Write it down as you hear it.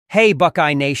Hey,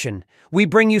 Buckeye Nation, we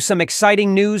bring you some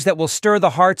exciting news that will stir the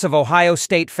hearts of Ohio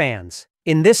State fans.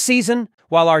 In this season,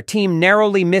 while our team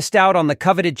narrowly missed out on the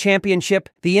coveted championship,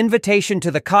 the invitation to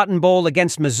the Cotton Bowl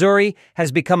against Missouri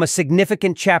has become a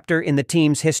significant chapter in the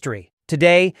team's history.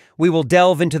 Today, we will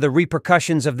delve into the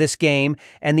repercussions of this game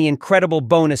and the incredible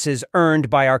bonuses earned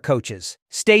by our coaches.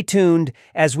 Stay tuned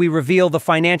as we reveal the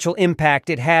financial impact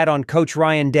it had on Coach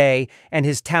Ryan Day and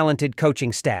his talented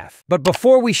coaching staff. But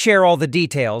before we share all the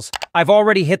details, I've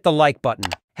already hit the like button.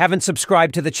 Haven't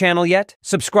subscribed to the channel yet?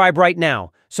 Subscribe right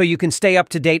now so you can stay up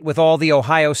to date with all the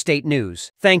Ohio State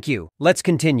news. Thank you. Let's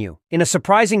continue. In a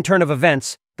surprising turn of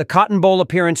events, the Cotton Bowl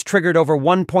appearance triggered over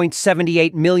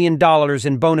 $1.78 million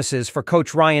in bonuses for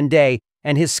Coach Ryan Day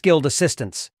and his skilled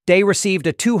assistants. Day received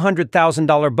a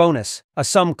 $200,000 bonus, a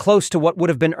sum close to what would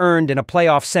have been earned in a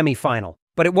playoff semifinal.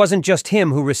 But it wasn't just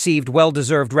him who received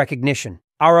well-deserved recognition.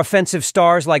 Our offensive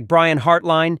stars like Brian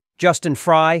Hartline, Justin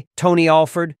Fry, Tony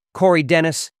Alford, Corey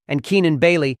Dennis, and Keenan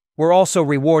Bailey were also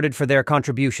rewarded for their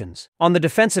contributions. On the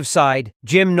defensive side,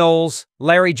 Jim Knowles,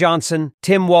 Larry Johnson,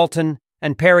 Tim Walton,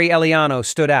 and Perry Eliano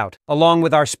stood out, along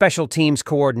with our special teams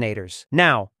coordinators.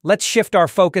 Now, let's shift our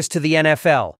focus to the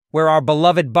NFL, where our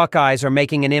beloved Buckeyes are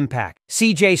making an impact.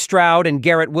 C.J. Stroud and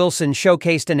Garrett Wilson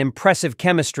showcased an impressive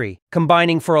chemistry,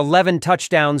 combining for 11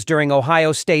 touchdowns during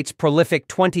Ohio State's prolific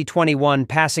 2021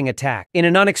 passing attack. In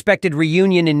an unexpected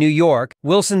reunion in New York,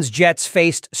 Wilson's Jets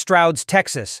faced Stroud's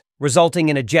Texas, resulting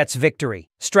in a Jets victory.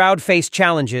 Stroud faced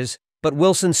challenges, but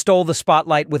Wilson stole the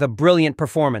spotlight with a brilliant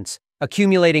performance,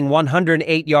 accumulating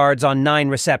 108 yards on 9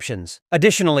 receptions.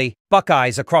 Additionally,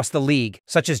 Buckeyes across the league,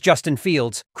 such as Justin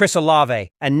Fields, Chris Olave,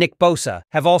 and Nick Bosa,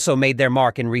 have also made their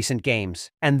mark in recent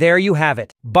games. And there you have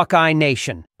it, Buckeye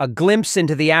Nation, a glimpse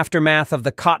into the aftermath of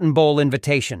the Cotton Bowl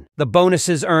invitation, the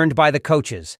bonuses earned by the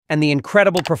coaches, and the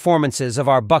incredible performances of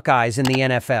our Buckeyes in the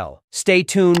NFL. Stay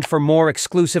tuned for more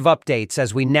exclusive updates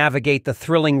as we navigate the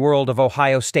thrilling world of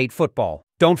Ohio State football.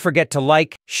 Don't forget to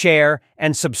like, share,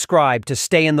 and subscribe to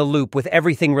stay in the loop with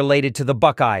everything related to the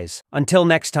Buckeyes. Until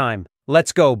next time,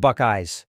 let's go, Buckeyes.